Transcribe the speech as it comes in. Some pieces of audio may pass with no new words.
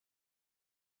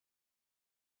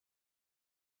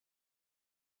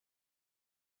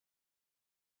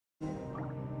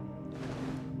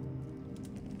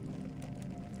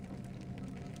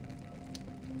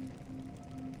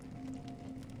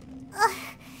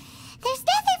There's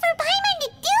nothing for Paimon to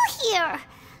do here.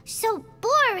 So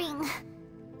boring.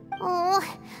 Oh,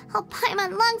 how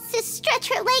Paimon longs to stretch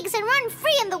her legs and run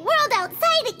free in the world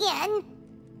outside again.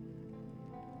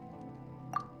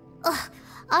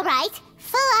 Alright,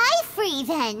 fly free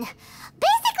then.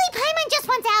 Basically, Paimon just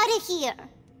wants out of here.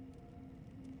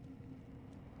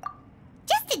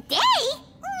 Just a day?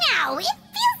 No, it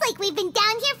feels like we've been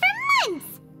down here for months.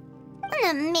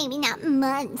 Maybe not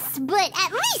months, but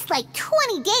at least like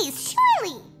 20 days,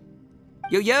 surely.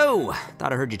 Yo!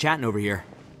 Thought I heard you chatting over here.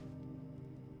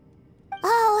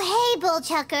 Oh, hey,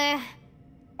 Bullchucker.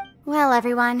 Well,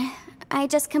 everyone, I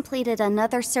just completed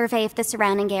another survey of the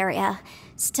surrounding area.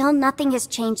 Still nothing has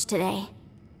changed today.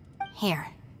 Here,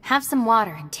 have some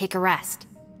water and take a rest.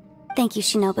 Thank you,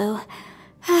 Shinobu.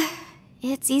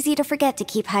 It's easy to forget to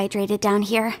keep hydrated down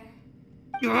here.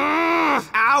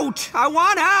 Out! I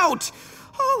want out!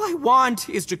 All I want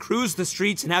is to cruise the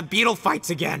streets and have beetle fights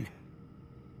again.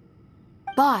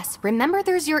 Boss, remember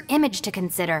there's your image to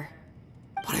consider.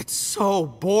 But it's so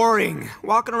boring,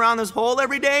 walking around this hole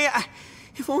every day.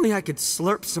 If only I could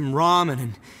slurp some ramen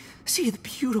and see the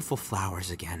beautiful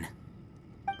flowers again.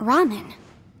 Ramen?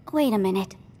 Wait a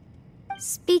minute.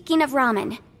 Speaking of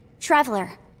ramen,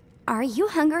 Traveler, are you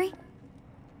hungry?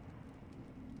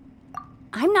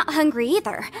 I'm not hungry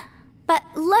either. But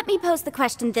let me pose the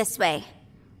question this way.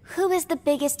 Who is the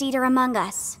biggest eater among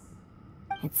us?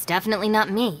 It's definitely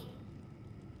not me.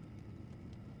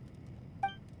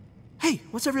 Hey,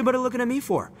 what's everybody looking at me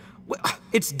for? Well,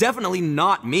 it's definitely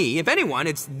not me. If anyone,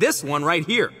 it's this one right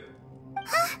here.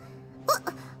 Huh? What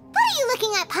are you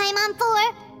looking at Paimon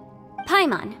for?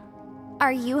 Paimon,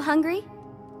 are you hungry?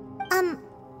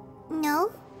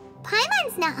 No.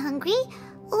 Paimon's not hungry.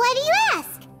 Why do you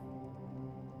ask?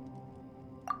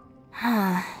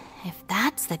 If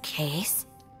that's the case...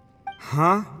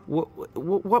 Huh?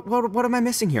 What am I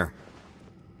missing here?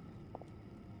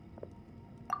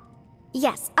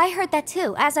 Yes, I heard that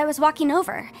too, as I was walking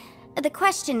over. The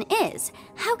question is,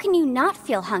 how can you not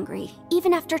feel hungry,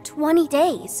 even after 20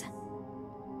 days?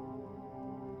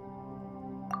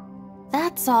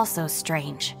 That's also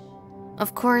strange.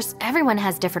 Of course, everyone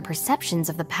has different perceptions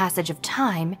of the passage of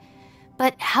time,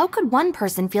 but how could one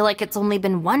person feel like it's only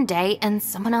been 1 day and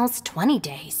someone else 20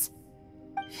 days?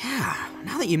 Yeah,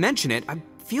 now that you mention it, I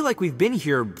feel like we've been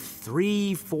here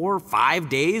 3, 4, 5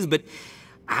 days, but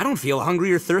I don't feel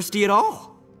hungry or thirsty at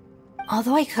all.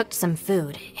 Although I cooked some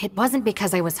food, it wasn't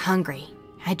because I was hungry.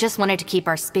 I just wanted to keep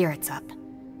our spirits up.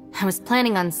 I was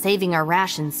planning on saving our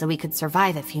rations so we could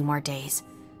survive a few more days,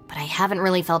 but I haven't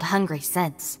really felt hungry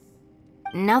since.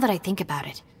 Now that I think about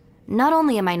it, not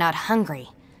only am I not hungry,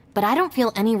 but I don't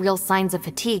feel any real signs of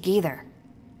fatigue either.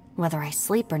 Whether I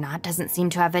sleep or not doesn't seem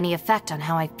to have any effect on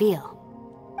how I feel.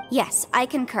 Yes, I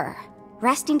concur.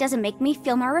 Resting doesn't make me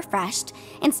feel more refreshed,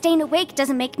 and staying awake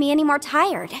doesn't make me any more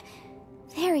tired.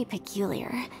 Very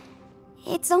peculiar.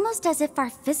 It's almost as if our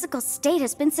physical state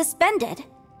has been suspended.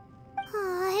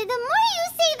 The more you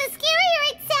say, the scarier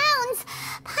it sounds.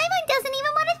 Paimon doesn't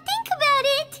even want to think about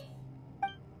it.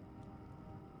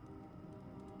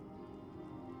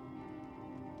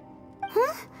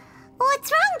 Huh?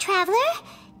 What's wrong, Traveler?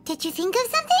 Did you think of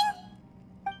something?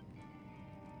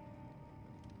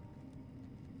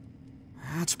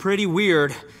 That's pretty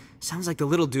weird. Sounds like the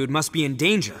little dude must be in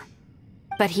danger.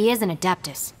 But he is an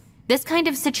Adeptus. This kind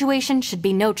of situation should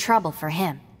be no trouble for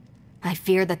him. I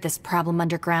fear that this problem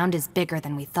underground is bigger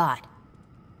than we thought.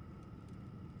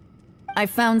 I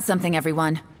found something,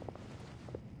 everyone.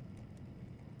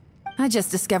 I just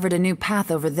discovered a new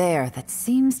path over there that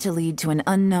seems to lead to an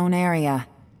unknown area.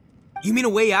 You mean a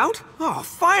way out? Oh,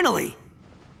 finally!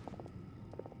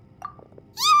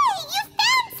 Yay! You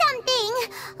found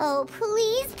something! Oh,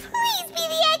 please, please be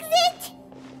the exit!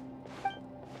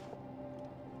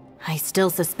 I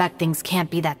still suspect things can't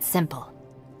be that simple.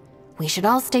 We should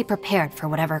all stay prepared for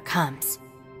whatever comes.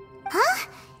 Huh?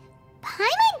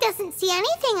 Paimon doesn't see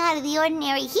anything out of the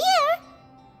ordinary here.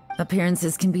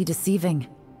 Appearances can be deceiving.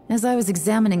 As I was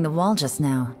examining the wall just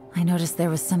now, I noticed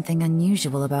there was something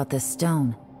unusual about this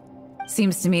stone.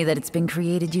 Seems to me that it's been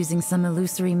created using some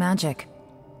illusory magic.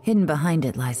 Hidden behind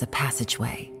it lies a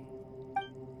passageway.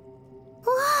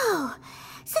 Whoa!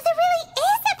 So there really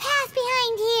is a path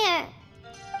behind here!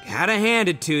 Gotta hand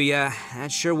it to ya.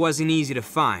 That sure wasn't easy to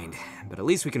find. But at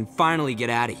least we can finally get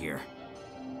out of here.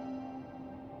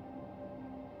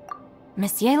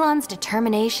 Miss Yelan's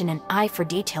determination and eye for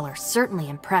detail are certainly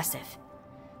impressive.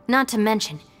 Not to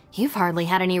mention, you've hardly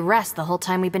had any rest the whole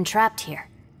time we've been trapped here.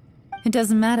 It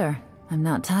doesn't matter. I'm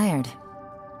not tired.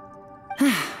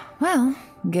 Well,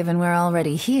 given we're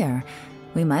already here,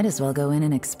 we might as well go in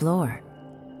and explore.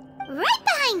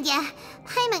 ya.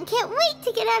 Paimon can't wait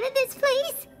to get out of this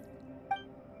place.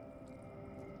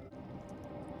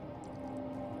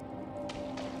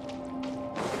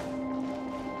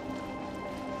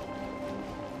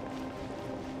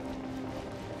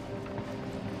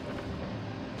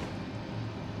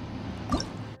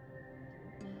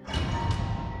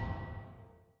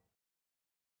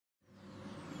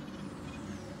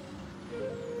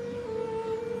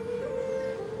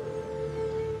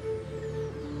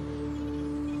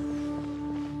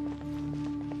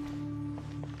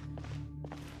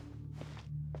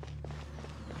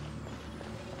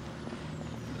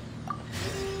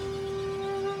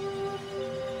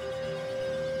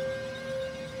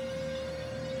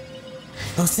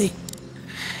 Lucy,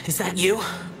 is that you?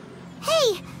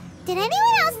 Hey, did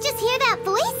anyone else just hear that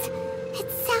voice? It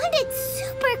sounded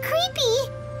super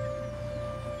creepy.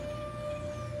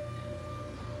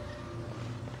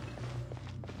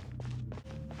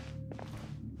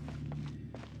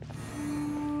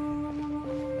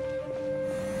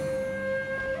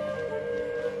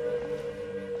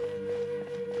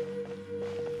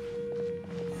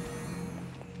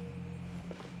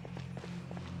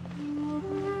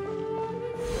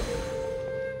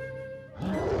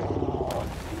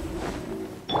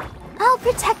 I'll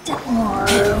protect it.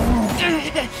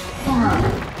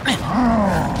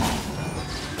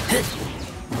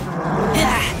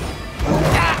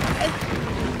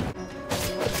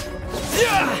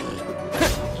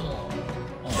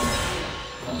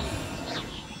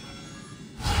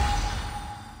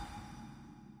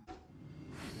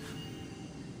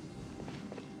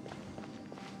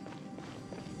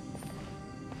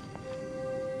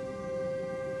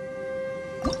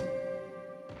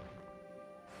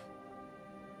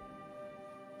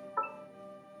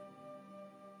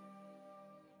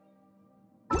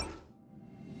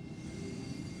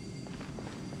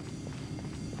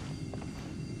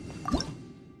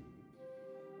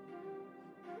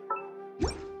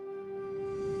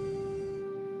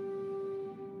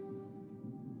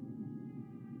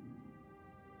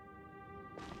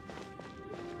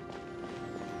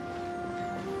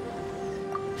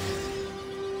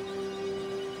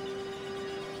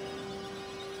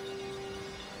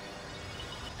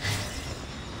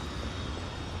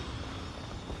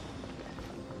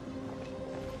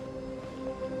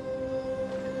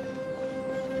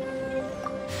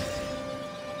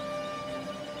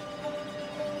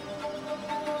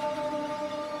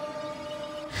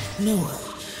 No.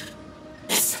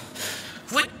 This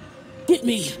would get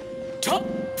me to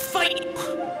fight.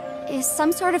 Is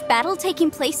some sort of battle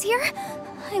taking place here?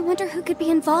 I wonder who could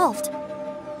be involved.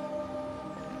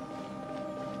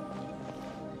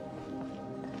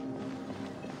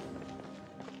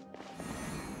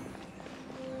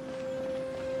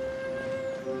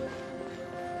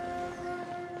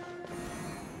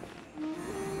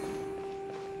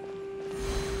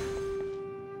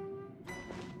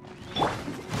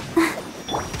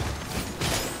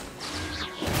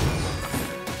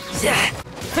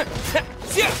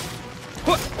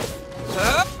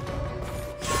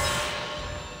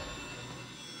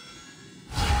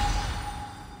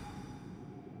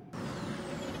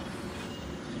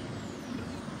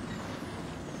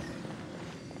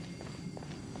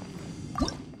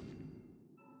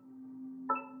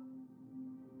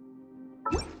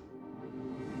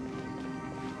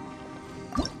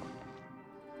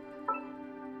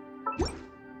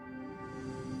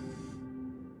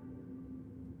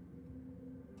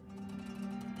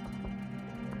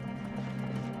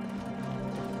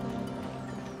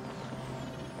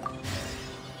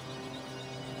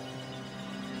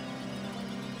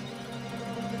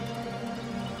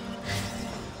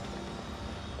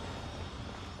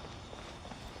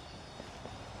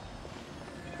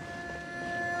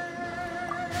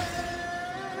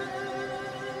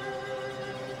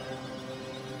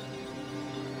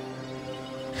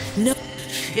 No,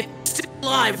 it's still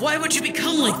alive. Why would you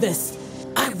become like this?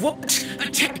 I won't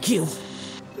attack you.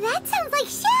 That sounds like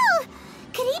Shell.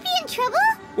 Could he be in trouble?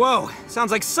 Whoa,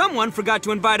 sounds like someone forgot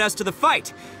to invite us to the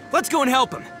fight. Let's go and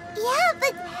help him. Yeah,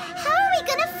 but how are we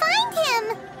gonna find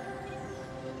him?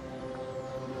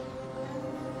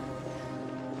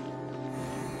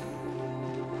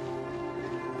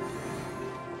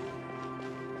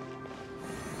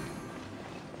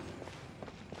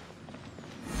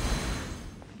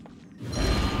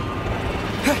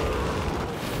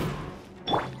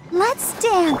 Let's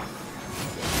dance.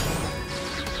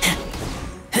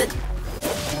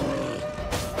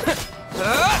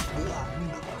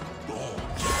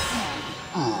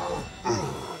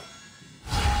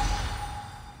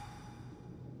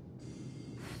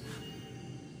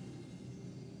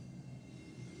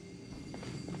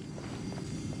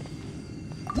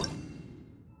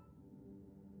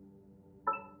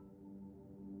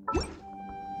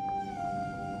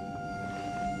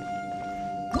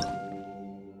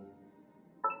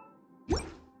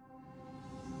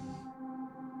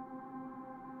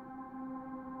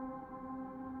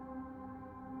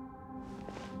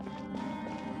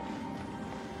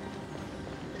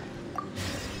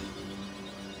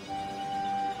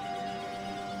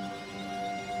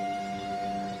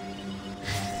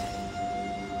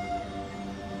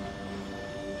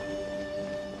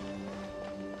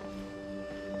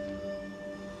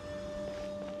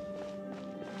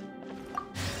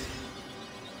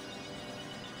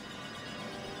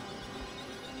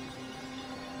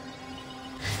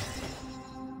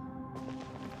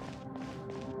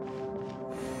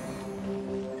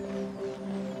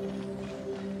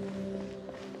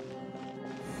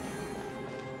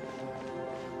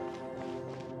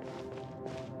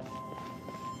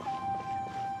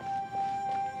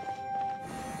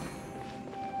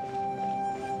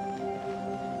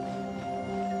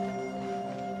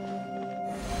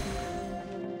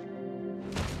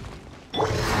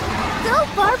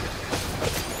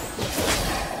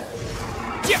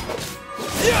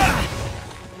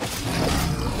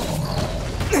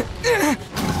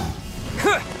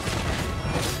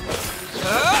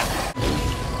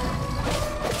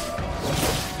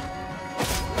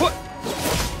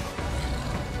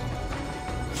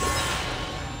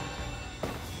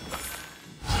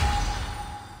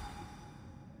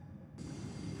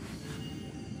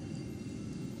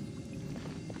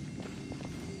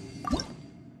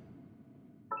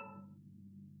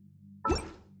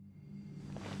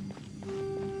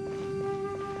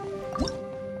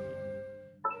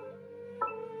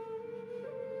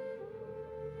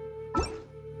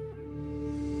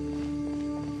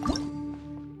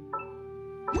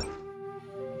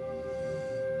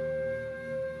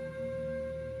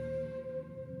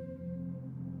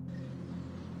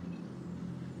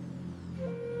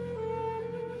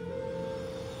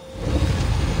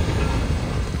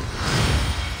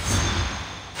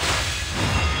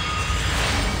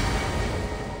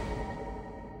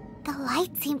 The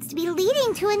light seems to be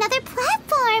leading to another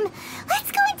platform.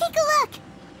 Let's go and take a look.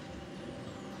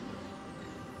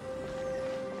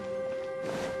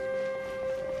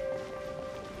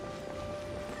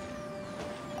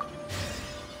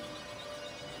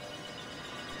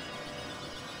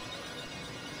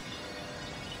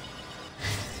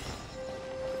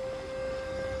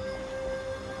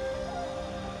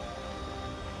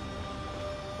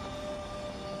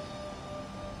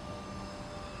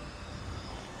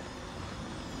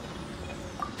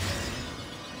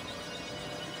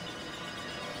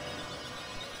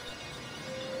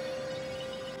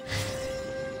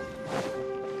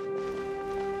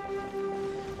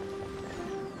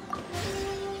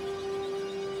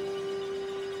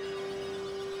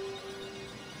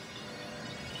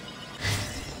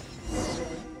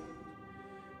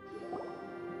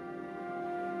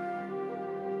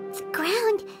 The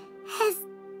ground has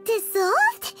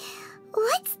dissolved?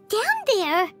 What's down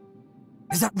there?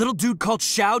 Is that little dude called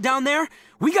Xiao down there?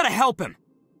 We gotta help him.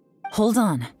 Hold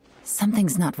on.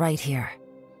 Something's not right here.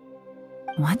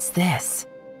 What's this?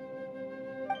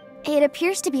 It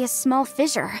appears to be a small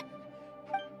fissure.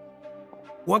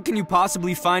 What can you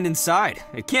possibly find inside?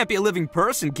 It can't be a living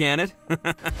person, can it?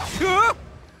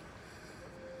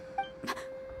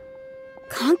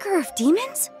 Conqueror of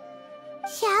demons?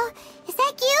 Xiao, is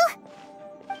that you?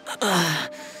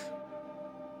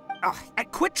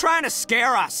 Quit trying to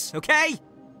scare us, okay?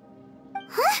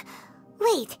 Huh?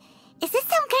 Wait, is this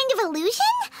some kind of illusion?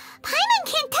 Paimon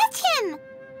can't touch him!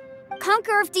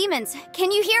 Conqueror of demons,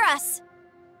 can you hear us?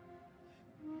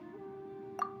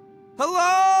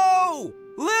 Hello?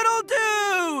 Little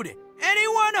dude!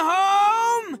 Anyone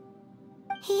home?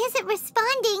 He isn't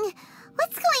responding.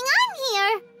 What's going on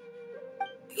here?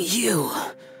 You.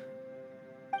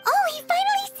 Oh, he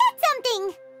finally said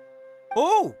something!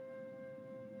 Oh!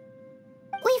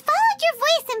 We followed your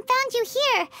voice and found you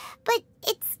here, but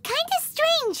it's kinda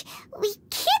strange. We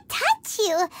can't touch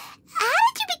you. How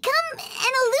did you become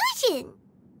an illusion?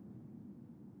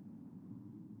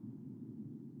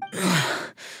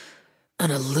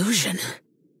 An illusion?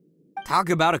 Talk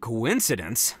about a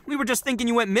coincidence. We were just thinking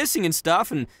you went missing and stuff,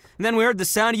 and then we heard the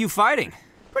sound of you fighting.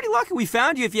 Pretty lucky we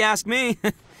found you, if you ask me.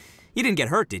 You didn't get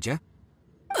hurt, did you?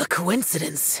 A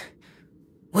coincidence?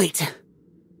 Wait.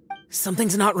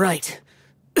 Something's not right.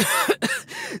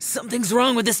 Something's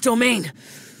wrong with this domain.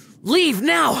 Leave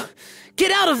now!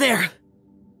 Get out of there!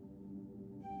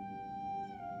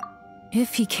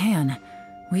 If he can,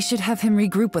 we should have him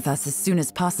regroup with us as soon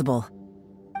as possible.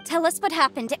 Tell us what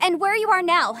happened and where you are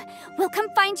now. We'll come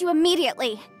find you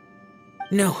immediately.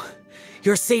 No.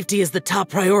 Your safety is the top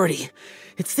priority.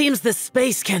 It seems this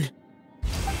space can...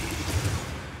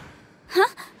 Huh?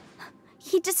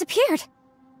 He disappeared.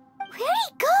 Where'd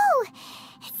he go?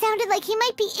 It sounded like he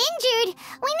might be injured.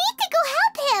 We need to go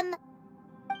help him.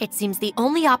 It seems the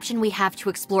only option we have to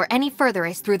explore any further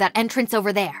is through that entrance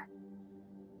over there.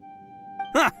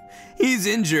 Huh, he's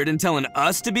injured and telling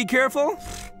us to be careful?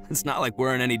 It's not like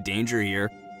we're in any danger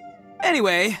here.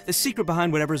 Anyway, the secret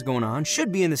behind whatever's going on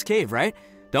should be in this cave, right?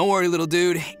 Don't worry, little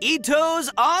dude.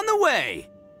 Ito's on the way!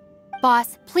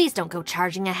 Boss, please don't go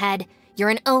charging ahead. You're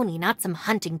an Oni, not some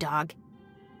hunting dog.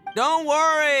 Don't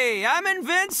worry, I'm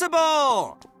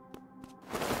invincible!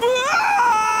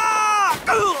 Ah!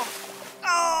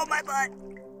 Oh, my butt!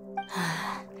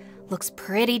 Looks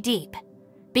pretty deep.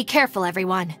 Be careful,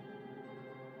 everyone.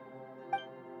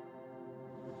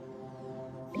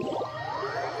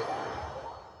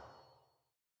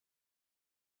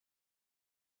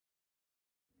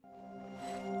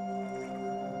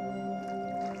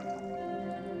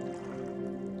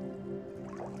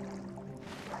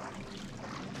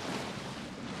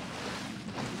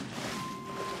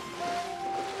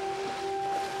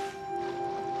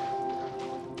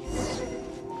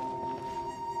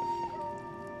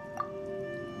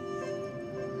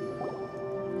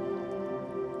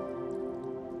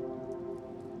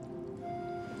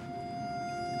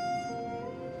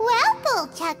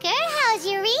 Chucker. How's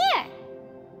your ear?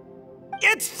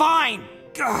 It's fine!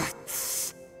 Ugh.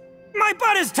 My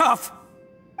butt is tough!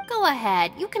 Go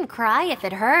ahead, you can cry if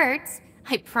it hurts.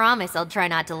 I promise I'll try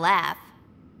not to laugh.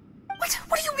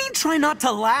 What do you mean, try not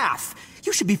to laugh?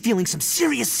 You should be feeling some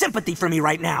serious sympathy for me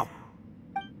right now.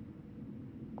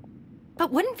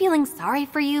 But wouldn't feeling sorry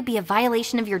for you be a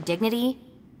violation of your dignity?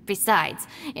 Besides,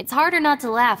 it's harder not to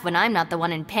laugh when I'm not the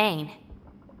one in pain.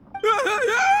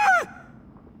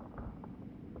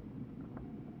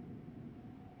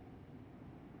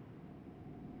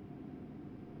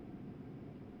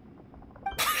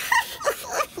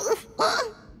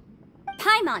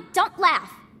 Paimon, don't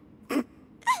laugh.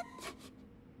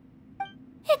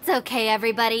 It's okay,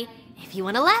 everybody. If you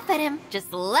want to laugh at him,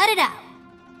 just let it out.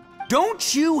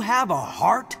 Don't you have a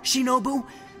heart, Shinobu?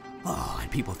 Oh, and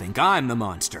people think I'm the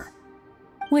monster.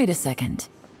 Wait a second.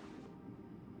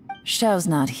 Xiao's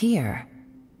not here,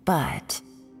 but...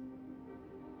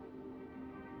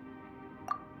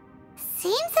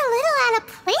 Seems a little out of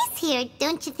place here,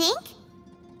 don't you think?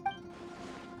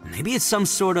 Maybe it's some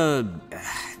sort of,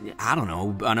 I don't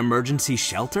know, an emergency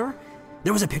shelter?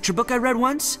 There was a picture book I read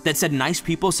once that said nice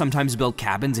people sometimes build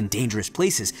cabins in dangerous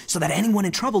places so that anyone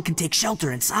in trouble can take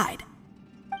shelter inside.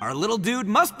 Our little dude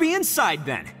must be inside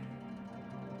then.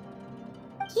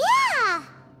 Yeah!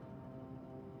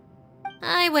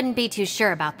 I wouldn't be too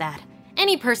sure about that.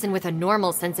 Any person with a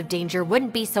normal sense of danger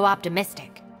wouldn't be so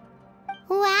optimistic.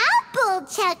 Wow, Bull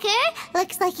Chucker!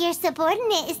 Looks like your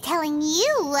subordinate is telling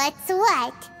you what's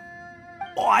what.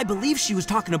 Oh, I believe she was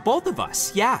talking to both of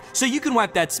us. Yeah, so you can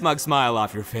wipe that smug smile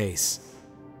off your face.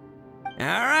 All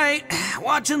right,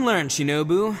 watch and learn,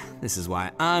 Shinobu. This is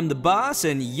why I'm the boss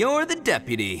and you're the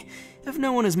deputy. If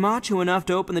no one is macho enough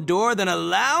to open the door, then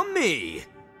allow me.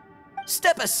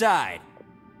 Step aside.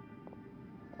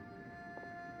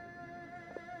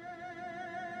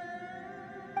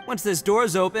 Once this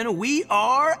door's open, we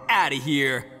are out of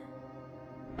here.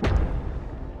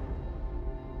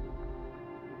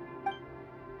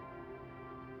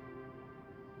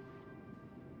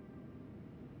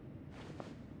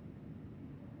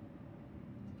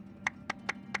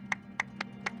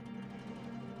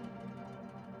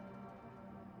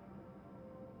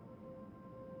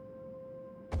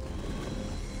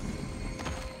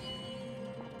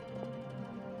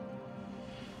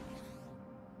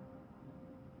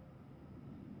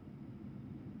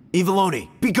 Eviloni,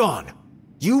 be gone!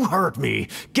 You heard me!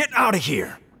 Get out of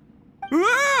here!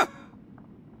 Ah!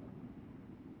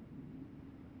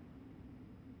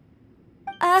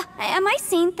 Am I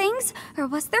seeing things? Or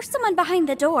was there someone behind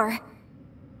the door?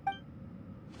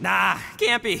 Nah,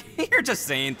 can't be. You're just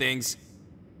saying things.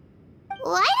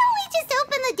 Why don't we just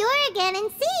open the door again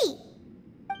and see?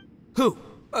 Who?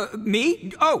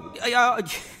 Me? Oh,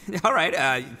 all right,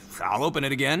 I'll open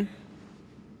it again.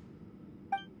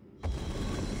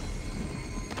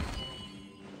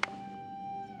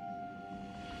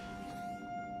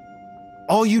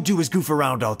 All you do is goof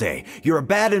around all day. You're a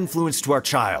bad influence to our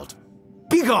child.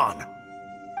 Be gone!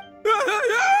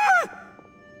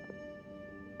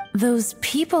 Those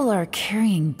people are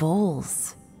carrying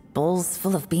bowls. Bowls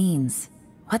full of beans.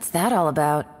 What's that all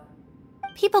about?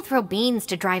 People throw beans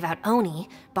to drive out Oni.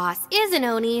 Boss is an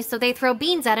Oni, so they throw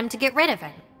beans at him to get rid of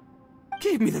him.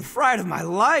 Gave me the fright of my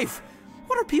life.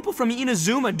 What are people from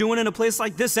Inazuma doing in a place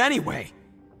like this anyway?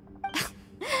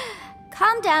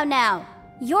 Calm down now.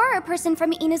 You're a person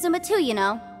from Inazuma too, you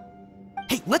know.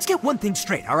 Hey, let's get one thing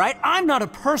straight, all right? I'm not a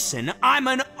person, I'm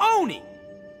an Oni!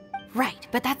 Right,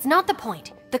 but that's not the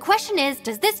point. The question is,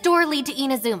 does this door lead to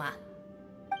Inazuma?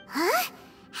 Huh?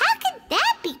 How could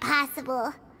that be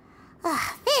possible?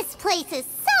 Ugh, this place is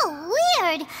so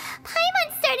weird.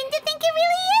 Paimon's starting to think it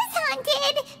really is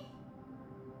haunted.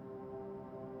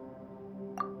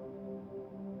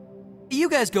 You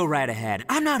guys go right ahead.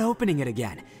 I'm not opening it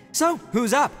again. So,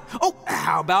 who's up? Oh,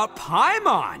 how about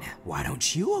Paimon? Why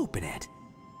don't you open it?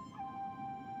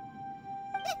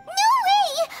 No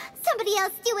way! Somebody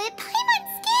else do it.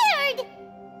 Paimon's scared.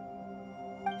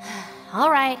 All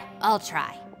right, I'll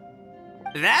try.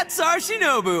 That's our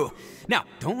Shinobu. Now,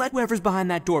 don't let whoever's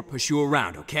behind that door push you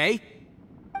around, okay?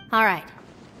 All right,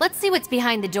 let's see what's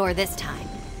behind the door this time.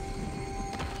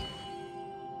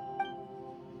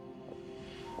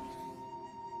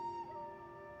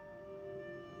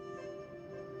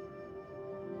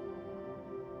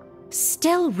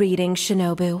 Still reading,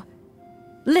 Shinobu.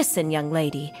 Listen, young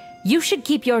lady, you should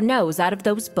keep your nose out of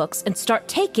those books and start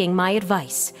taking my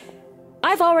advice.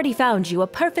 I've already found you a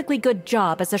perfectly good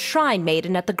job as a shrine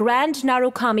maiden at the Grand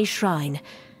Narukami Shrine.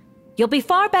 You'll be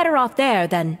far better off there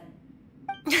than...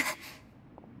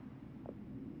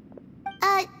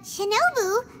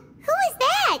 Shinobu, Who is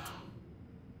that?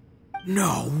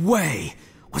 No way!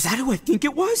 Was that who I think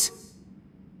it was?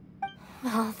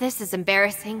 Oh, this is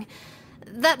embarrassing.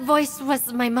 That voice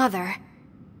was my mother.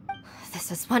 This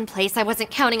was one place I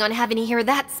wasn't counting on having to hear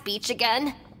that speech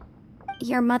again.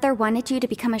 Your mother wanted you to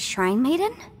become a shrine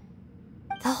maiden?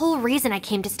 The whole reason I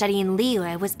came to study in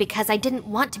Liyue was because I didn't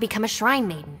want to become a shrine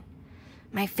maiden.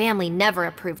 My family never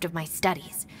approved of my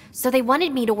studies, so they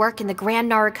wanted me to work in the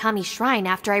Grand Narukami Shrine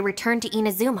after I returned to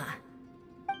Inazuma.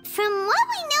 From what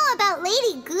we know about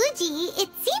Lady Guji, it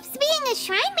seems being a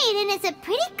shrine maiden is a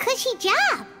pretty cushy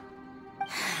job.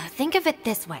 Think of it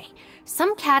this way.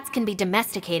 Some cats can be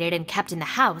domesticated and kept in the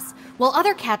house, while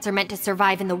other cats are meant to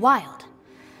survive in the wild.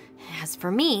 As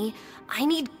for me, I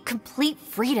need complete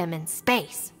freedom and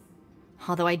space.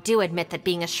 Although I do admit that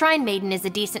being a shrine maiden is a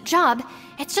decent job,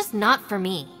 it's just not for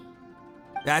me.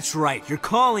 That's right, your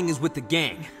calling is with the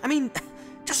gang. I mean,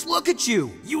 just look at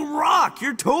you. You rock,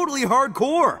 you're totally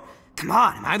hardcore. Come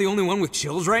on, am I the only one with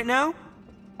chills right now?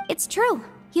 It's true.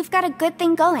 You've got a good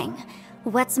thing going.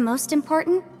 What's most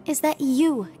important is that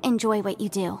you enjoy what you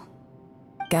do.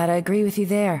 Gotta agree with you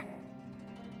there.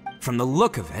 From the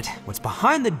look of it, what's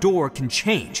behind the door can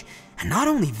change. And not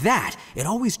only that, it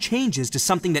always changes to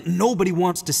something that nobody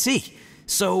wants to see.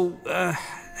 So,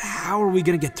 how are we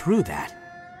gonna get through that?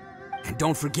 And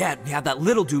don't forget, we have that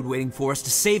little dude waiting for us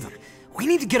to save him. We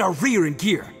need to get our rear in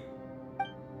gear.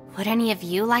 Would any of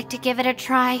you like to give it a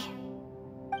try?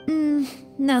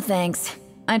 No thanks.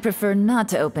 I'd prefer not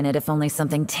to open it if only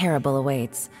something terrible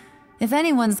awaits. If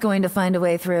anyone's going to find a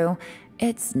way through,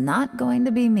 it's not going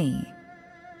to be me.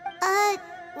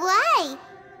 Why?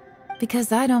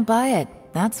 Because I don't buy it,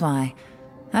 that's why.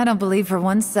 I don't believe for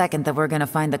 1 second that we're gonna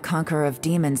find the Conqueror of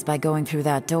Demons by going through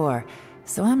that door,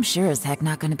 so I'm sure as heck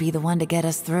not gonna be the one to get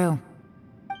us through.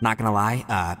 Not gonna lie,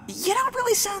 you don't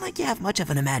really sound like you have much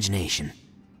of an imagination.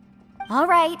 All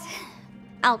right,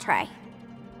 I'll try.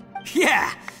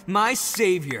 Yeah, my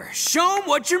savior. Show him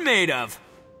what you're made of.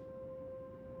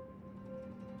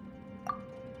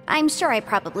 I'm sure I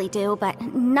probably do, but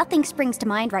nothing springs to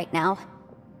mind right now.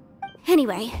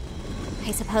 Anyway,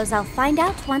 I suppose I'll find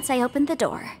out once I open the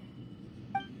door.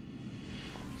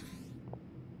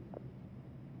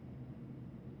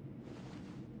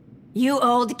 You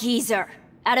old geezer.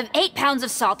 Out of 8 pounds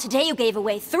of salt, today you gave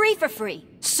away 3 for free,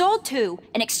 sold 2,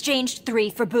 and exchanged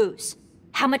 3 for booze.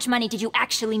 How much money did you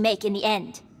actually make in the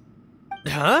end?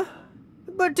 Huh?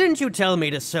 But didn't you tell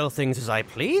me to sell things as I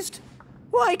pleased?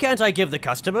 Why can't I give the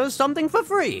customers something for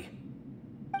free?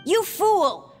 You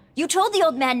fool! You told the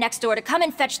old man next door to come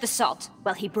and fetch the salt.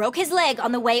 Well, he broke his leg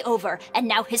on the way over, and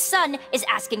now his son is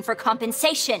asking for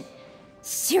compensation.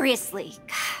 Seriously.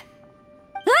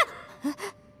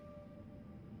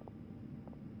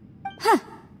 Huh.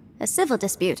 A civil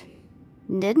dispute.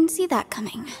 Didn't see that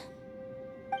coming.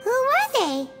 Who were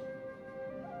they?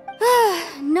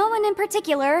 No one in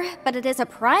particular, but it is a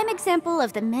prime example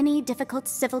of the many difficult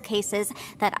civil cases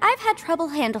that I've had trouble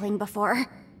handling before.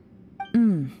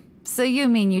 So you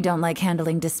mean you don't like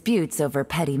handling disputes over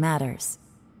petty matters?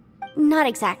 Not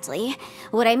exactly.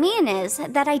 What I mean is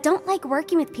that I don't like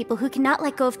working with people who cannot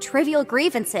let go of trivial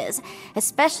grievances,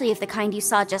 especially of the kind you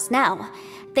saw just now.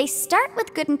 They start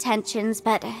with good intentions,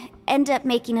 but end up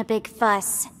making a big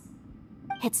fuss.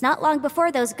 It's not long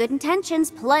before those good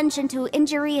intentions plunge into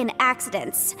injury and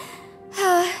accidents.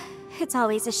 It's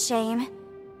always a shame.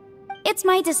 It's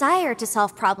my desire to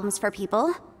solve problems for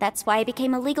people. That's why I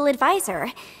became a legal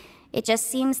advisor. It just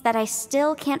seems that I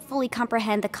still can't fully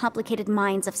comprehend the complicated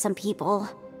minds of some people.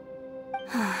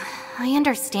 I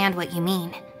understand what you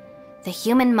mean. The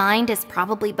human mind is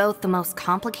probably both the most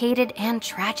complicated and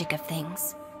tragic of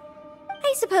things.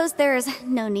 I suppose there's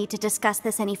no need to discuss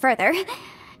this any further.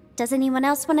 Does anyone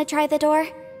else want to try the door?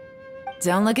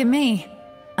 Don't look at me.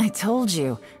 I told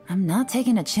you, I'm not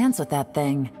taking a chance with that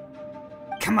thing.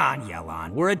 Come on,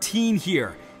 Yelan, we're a team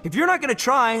here. If you're not gonna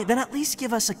try, then at least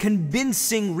give us a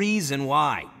convincing reason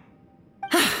why.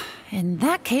 In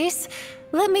that case,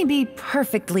 let me be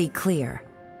perfectly clear.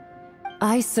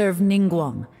 I serve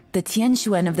Ningguang, the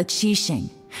Tianxuan of the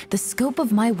Qixing. The scope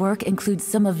of my work includes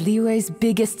some of Liyue's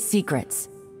biggest secrets.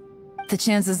 The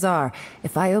chances are,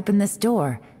 if I open this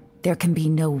door, there can be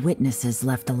no witnesses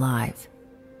left alive.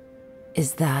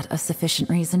 Is that a sufficient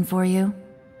reason for you?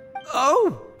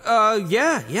 Oh,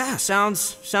 yeah,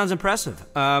 sounds impressive.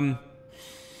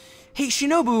 Hey,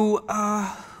 Shinobu,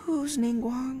 who's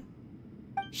Ningguang?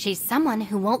 She's someone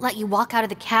who won't let you walk out of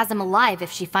the chasm alive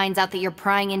if she finds out that you're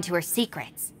prying into her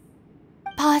secrets.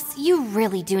 Boss, you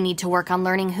really do need to work on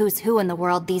learning who's who in the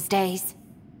world these days.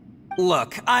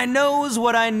 Look, I knows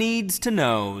what I needs to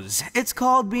knows. It's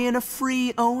called being a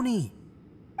free Oni.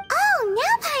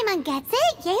 Paimon gets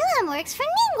it. Yelan works for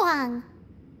Ningguang.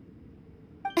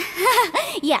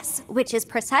 Yes, which is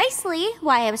precisely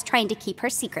why I was trying to keep her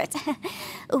secret.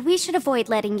 We should avoid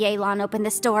letting Yelan open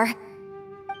this door.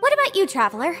 What about you,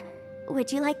 Traveler?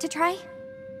 Would you like to try?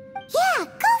 Yeah,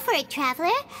 go for it,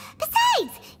 Traveler.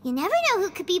 Besides, you never know who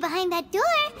could be behind that door.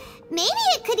 Maybe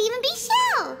it could even be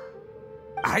Shell.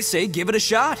 I say give it a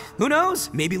shot. Who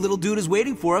knows? Maybe little dude is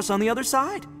waiting for us on the other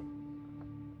side.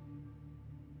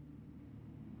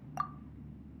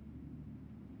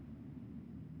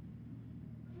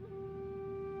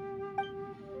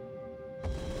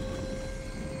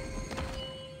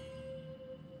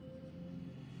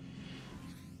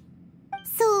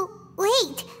 So,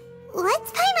 wait.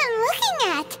 What's Paimon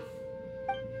looking at?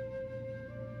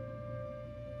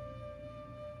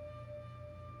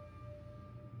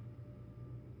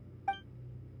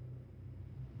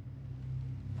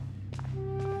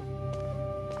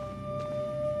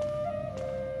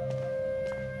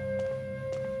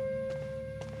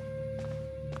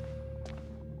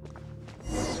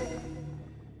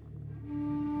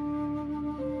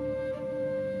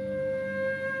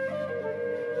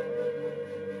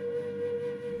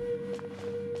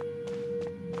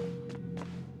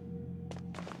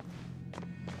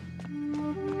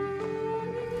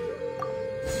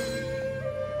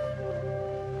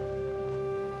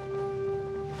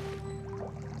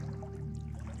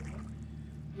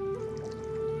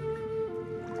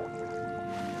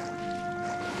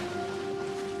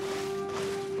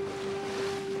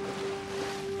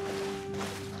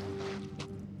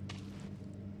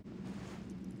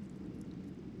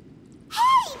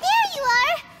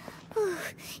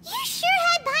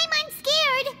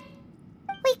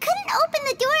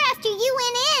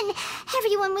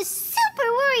 Everyone was super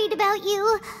worried about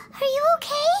you. Are you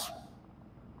okay?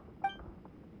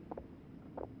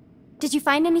 Did you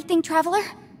find anything, Traveler?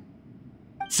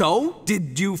 So,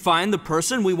 did you find the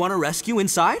person we want to rescue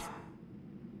inside?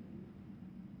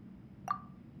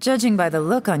 Judging by the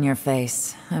look on your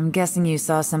face, I'm guessing you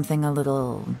saw something a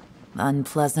little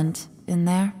unpleasant in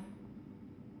there?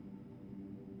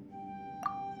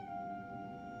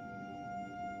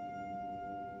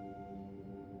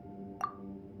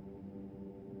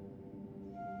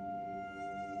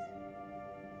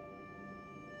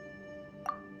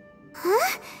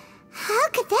 Huh? How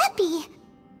could that be?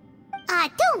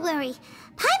 Don't worry.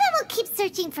 Paimon will keep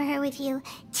searching for her with you.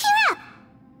 Cheer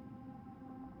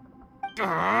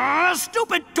up!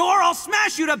 Stupid door! I'll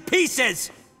smash you to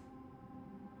pieces!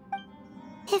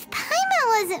 If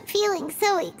Paimon wasn't feeling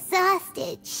so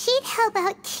exhausted, she'd help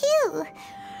out too.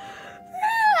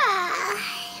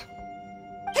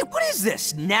 Hey, what is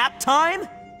this? Nap time?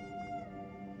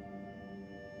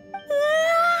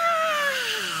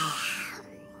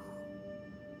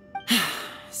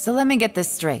 So let me get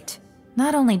this straight.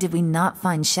 Not only did we not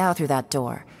find Xiao through that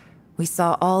door, we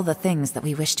saw all the things that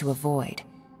we wish to avoid.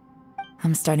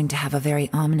 I'm starting to have a very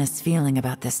ominous feeling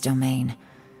about this domain.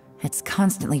 It's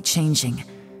constantly changing,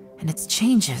 and its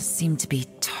changes seem to be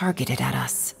targeted at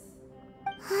us.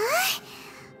 Huh?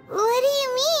 What do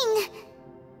you mean?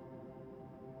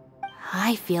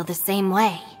 I feel the same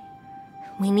way.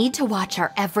 We need to watch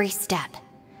our every step.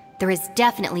 There is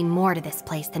definitely more to this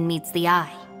place than meets the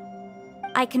eye.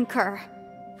 I concur.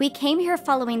 We came here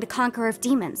following the Conqueror of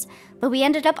Demons, but we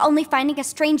ended up only finding a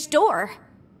strange door.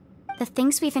 The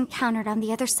things we've encountered on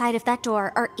the other side of that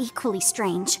door are equally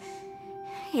strange.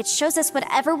 It shows us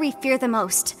whatever we fear the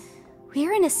most.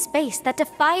 We're in a space that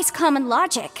defies common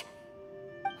logic.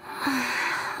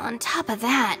 On top of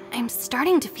that, I'm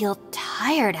starting to feel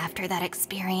tired after that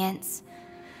experience.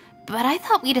 But I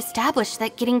thought we'd established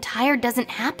that getting tired doesn't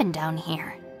happen down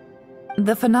here.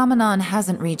 The phenomenon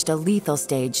hasn't reached a lethal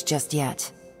stage just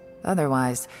yet.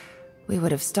 Otherwise, we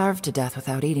would have starved to death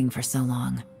without eating for so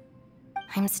long.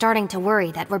 I'm starting to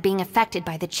worry that we're being affected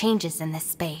by the changes in this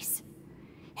space.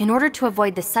 In order to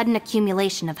avoid the sudden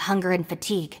accumulation of hunger and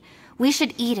fatigue, we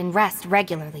should eat and rest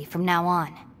regularly from now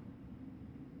on.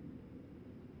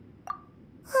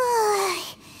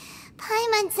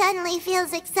 Paimon suddenly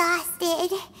feels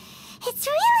exhausted. It's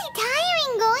really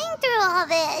tiring going through all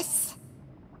this.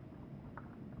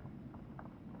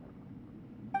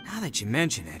 Now that you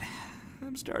mention it,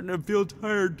 I'm starting to feel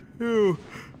tired too.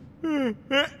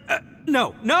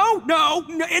 No,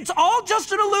 it's all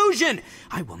just an illusion!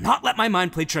 I will not let my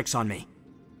mind play tricks on me.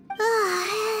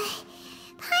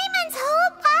 Paimon's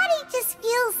whole body just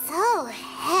feels so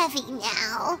heavy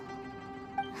now.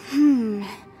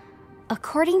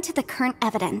 According to the current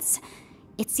evidence,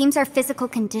 it seems our physical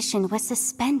condition was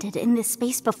suspended in this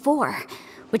space before,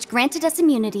 which granted us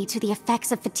immunity to the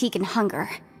effects of fatigue and hunger.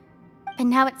 And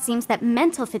now it seems that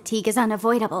mental fatigue is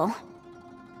unavoidable.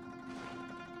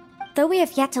 Though we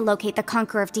have yet to locate the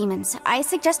Conqueror of Demons, I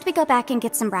suggest we go back and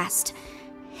get some rest.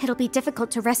 It'll be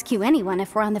difficult to rescue anyone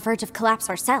if we're on the verge of collapse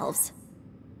ourselves.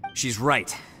 She's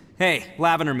right. Hey,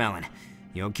 Lavender Melon,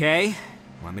 you okay?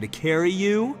 Want me to carry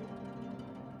you?